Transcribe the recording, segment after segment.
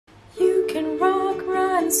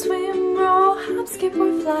can swim, roll, hop, skip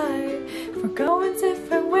or fly. If we're going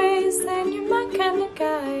different ways, then you're my kind of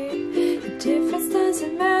guy. The difference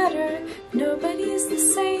doesn't matter, nobody's the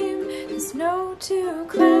same. There's no two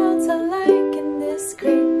clouds alike in this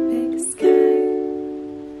great big sky.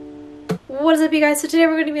 What is up, you guys? So today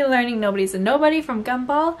we're going to be learning Nobody's a Nobody from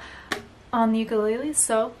Gumball on the ukulele,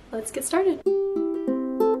 so let's get started.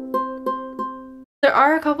 There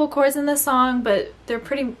are a couple chords in this song, but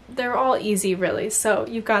they're all easy really, so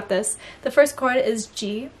you've got this. The first chord is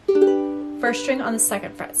G, first string on the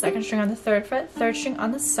second fret, second string on the third fret, third string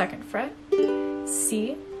on the second fret,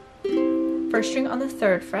 C, first string on the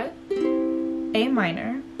third fret, A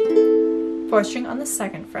minor, fourth string on the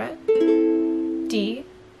second fret, D,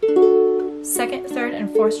 second, third, and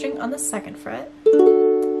fourth string on the second fret,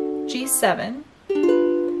 G7,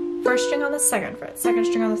 first string on the second fret, second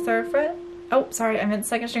string on the third fret, oh sorry, I meant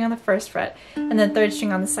second string on the first fret, and then third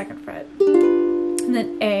string on the second fret, and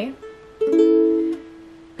then A,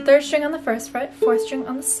 third string on the first fret, fourth string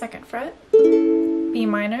on the second fret, B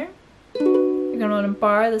minor, you're going to want to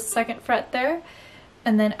bar the second fret there,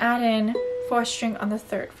 and then add in fourth string on the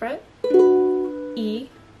third fret, E,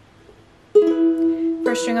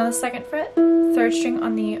 first string on the second fret, third string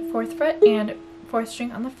on the fourth fret, and fourth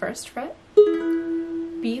string on the first fret,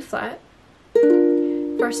 B flat,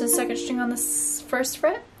 first and second string on the first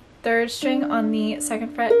fret, third string on the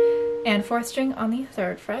second fret, and fourth string on the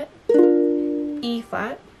third fret, E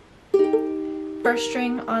flat, first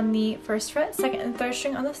string on the first fret, second and third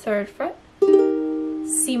string on the third fret,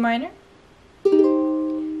 C minor,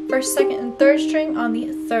 first, second, and third string on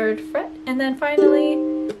the third fret, and then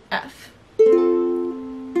finally F.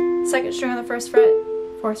 Second string on the first fret,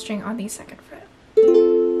 fourth string on the second fret.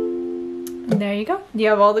 And there you go. You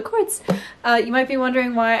have all the chords. You might be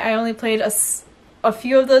wondering why I only played a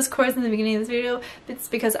few of those chords in the beginning of this video. It's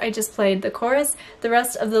because I just played the chorus. The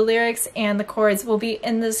rest of the lyrics and the chords will be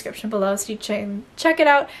in the description below, so you check it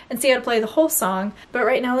out and see how to play the whole song. But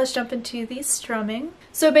right now let's jump into the strumming.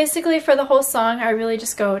 So basically for the whole song I really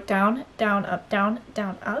just go down, down, up, down,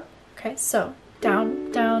 down, up. Okay, so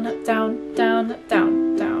down, down, up, down, down, up,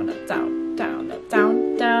 down, down, up, down, down, up,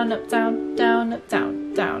 down, down, up, down, down, up,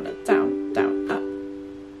 down, down, up, down, down, up.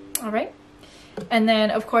 Alright? And then,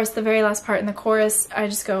 of course, the very last part in the chorus, I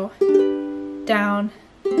just go down,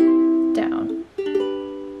 down.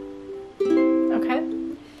 Okay?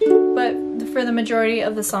 But for the majority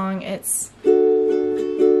of the song, it's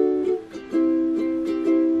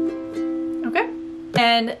okay?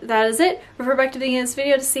 And that is it. Refer back to the beginning of this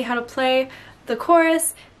video to see how to play the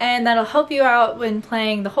chorus, and that'll help you out when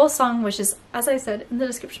playing the whole song, which is, as I said, in the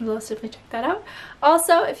description below, so definitely check that out.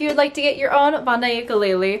 Also, if you would like to get your own Bandai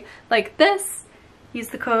ukulele like this, use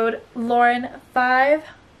the code Lauren5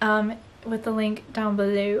 with the link down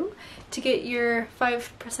below to get your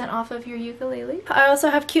 5% off of your ukulele. I also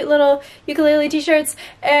have cute little ukulele t-shirts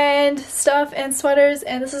and stuff and sweaters,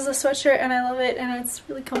 and this is a sweatshirt and I love it and it's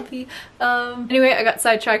really comfy. Anyway, I got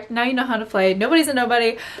sidetracked. Now you know how to play Nobody's a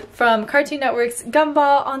Nobody from Cartoon Network's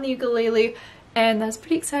Gumball on the ukulele. And that's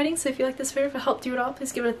pretty exciting, so if you like this video, if it helped you at all,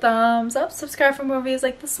 please give it a thumbs up, subscribe for more videos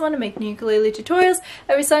like this one, and make new ukulele tutorials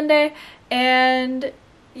every Sunday. And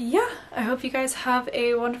yeah, I hope you guys have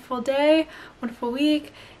a wonderful day, wonderful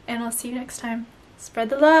week, and I'll see you next time. Spread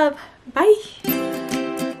the love. Bye!